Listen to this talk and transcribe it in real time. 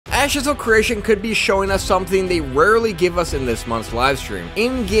Ashes of Creation could be showing us something they rarely give us in this month's livestream: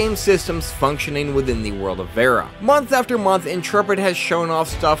 in-game systems functioning within the world of Vera. Month after month, Intrepid has shown off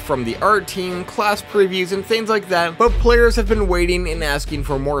stuff from the art team, class previews, and things like that, but players have been waiting and asking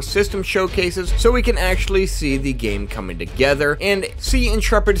for more system showcases so we can actually see the game coming together and see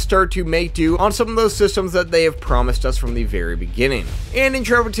Intrepid start to make do on some of those systems that they have promised us from the very beginning. And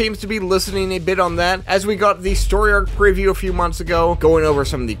Intrepid seems to be listening a bit on that, as we got the story arc preview a few months ago, going over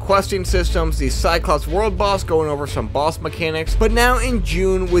some of the questing systems, the Cyclops world boss, going over some boss mechanics, but now in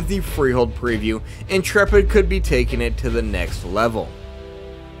June with the Freehold preview, Intrepid could be taking it to the next level.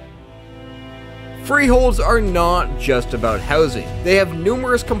 Freeholds are not just about housing. They have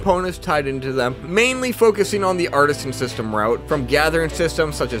numerous components tied into them, mainly focusing on the artisan system route, from gathering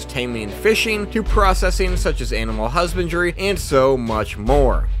systems such as taming and fishing, to processing such as animal husbandry, and so much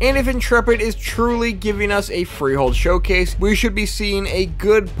more. And if Intrepid is truly giving us a Freehold showcase, we should be seeing a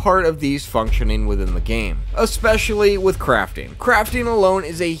good part of these functioning within the game, especially with crafting. Crafting alone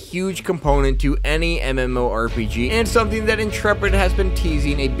is a huge component to any MMORPG, and something that Intrepid has been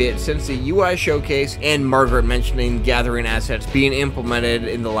teasing a bit since the UI showcase and Margaret mentioning gathering assets being implemented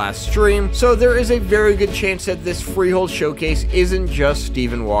in the last stream, so there is a very good chance that this Freehold showcase isn't just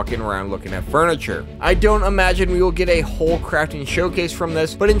Steven walking around looking at furniture. I don't imagine we will get a whole crafting showcase from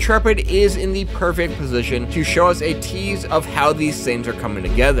this, but Intrepid is in the perfect position to show us a tease of how these things are coming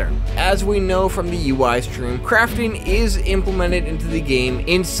together. As we know from the UI stream, crafting is implemented into the game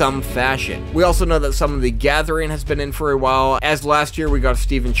in some fashion. We also know that some of the gathering has been in for a while, as last year we got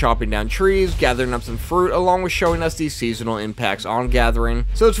Steven chopping down trees, gathering up some fruit, along with showing us these seasonal impacts on gathering,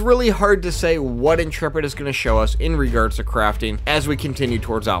 so it's really hard to say what Intrepid is going to show us in regards to crafting as we continue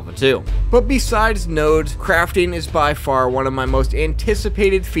towards Alpha 2. But besides nodes, crafting is by far one of my most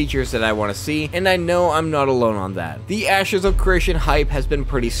anticipated features that I want to see, and I know I'm not alone on that. The Ashes of Creation hype has been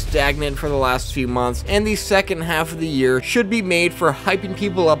pretty stagnant for the last few months, and the second half of the year should be made for hyping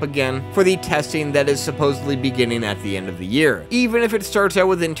people up again for the testing that is supposedly beginning at the end of the year. Even if it starts out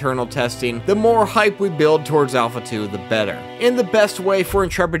with internal testing, the more hype we build towards Alpha 2, the better. And the best way for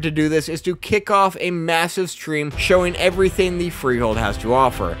Intrepid to do this is to kick off a massive stream showing everything the Freehold has to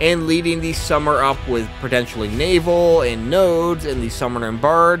offer, and leading the summer up with potentially Naval and Nodes and the Summoner and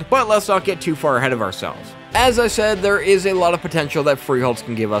Bard, but let's not get too far ahead of ourselves. As I said, there is a lot of potential that Freeholds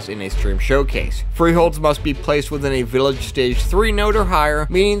can give us in a stream showcase. Freeholds must be placed within a village stage 3 node or higher,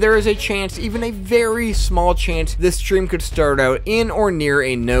 meaning there is a chance, even a very small chance, this stream could start out in or near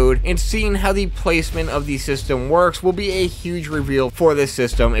a node, and seeing how the placement of the system works will be a huge reveal for this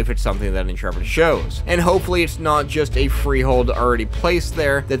system if it's something that Intrepid shows. And hopefully it's not just a Freehold already placed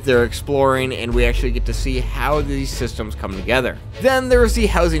there that they're exploring, and we actually get to see how these systems come together. Then there's the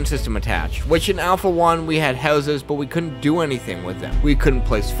housing system attached, which in Alpha 1 we had houses, but we couldn't do anything with them. We couldn't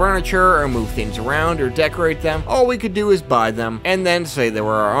place furniture or move things around or decorate them. All we could do is buy them and then say they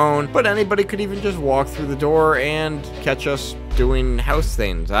were our own, but anybody could even just walk through the door and catch us doing house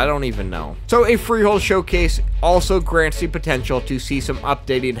things. I don't even know. So a Freehold showcase also grants the potential to see some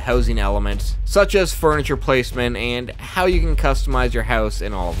updated housing elements, such as furniture placement and how you can customize your house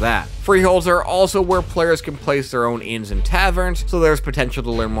and all of that. Freeholds are also where players can place their own inns and taverns, so there's potential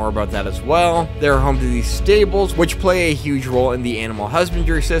to learn more about that as well. They're home to these stables, which play a huge role in the animal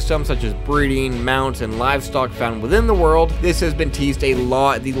husbandry system, such as breeding, mounts, and livestock found within the world. This has been teased a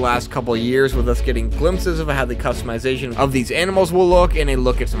lot the last couple of years, with us getting glimpses of how the customization of these animals will look, and a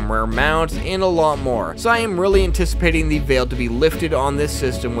look at some rare mounts, and a lot more. So I am really anticipating the veil to be lifted on this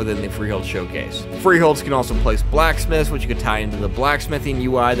system within the Freehold showcase. Freeholds can also place blacksmiths, which you could tie into the blacksmithing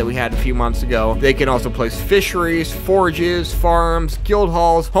UI that we had a few months ago. They can also place fisheries, forges, farms, guild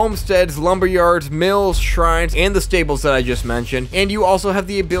halls, homesteads, lumber yards, mills, shrines, and the stables that I just mentioned. And you also have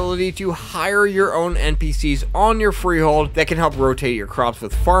the ability to hire your own NPCs on your Freehold that can help rotate your crops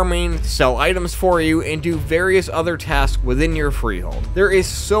with farming, sell items for you, and do various other tasks within your Freehold. There is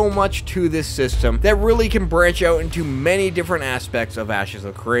so much to this system that really can branch out into many different aspects of Ashes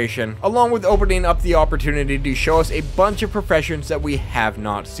of Creation, along with opening up the opportunity to show us a bunch of professions that we have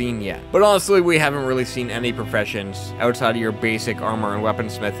not seen yet. But honestly, we haven't really seen any professions outside of your basic armor and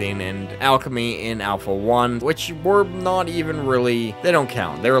weaponsmithing and alchemy in Alpha 1, which were not even really, they don't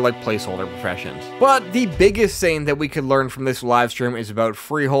count. They were like placeholder professions. But the biggest thing that we could learn from this live stream is about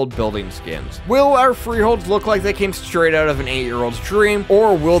Freehold building skins. Will our Freeholds look like they came straight out of an 8-year-old's dream,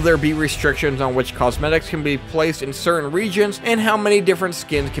 or will there be restrictions on which cosmetics can be placed in certain regions, and how many different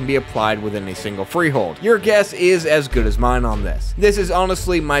skins can be applied within a single freehold. Your guess is as good as mine on this. This is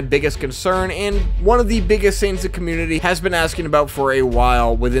honestly my biggest concern, and one of the biggest things the community has been asking about for a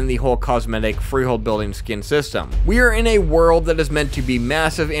while within the whole cosmetic freehold building skin system. We are in a world that is meant to be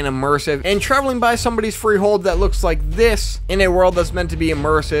massive and immersive, and traveling by somebody's freehold that looks like this in a world that's meant to be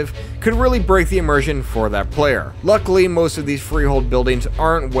immersive could really break the immersion for that player. Luckily, most of these freehold buildings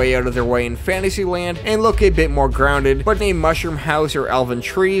aren't way out of their way in Fantasyland and look a bit more grounded, but a mushroom house or elven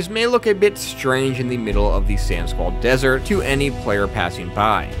trees may look a bit strange in the middle of the Sandsquall Desert to any player passing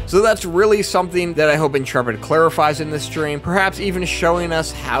by. So that's really something that I hope Intrepid clarifies in this stream, perhaps even showing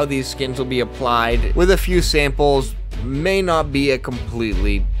us how these skins will be applied with a few samples. May not be a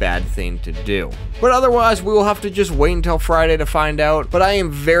completely bad thing to do. But otherwise, we will have to just wait until Friday to find out. But I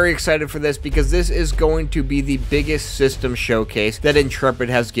am very excited for this because this is going to be the biggest system showcase that Intrepid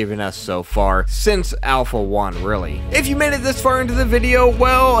has given us so far since Alpha 1, really. If you made it this far into the video,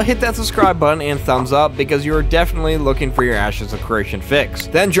 well, hit that subscribe button and thumbs up because you are definitely looking for your Ashes of Creation fix.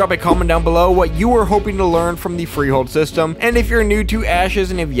 Then drop a comment down below what you were hoping to learn from the freehold system. And if you're new to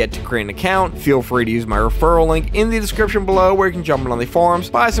Ashes and have yet to create an account, feel free to use my referral link in the description below where you can jump in on the forums,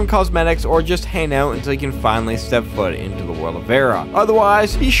 buy some cosmetics, or just hang out until you can finally step foot into the world of Vera.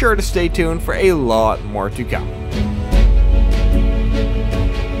 Otherwise, be sure to stay tuned for a lot more to come.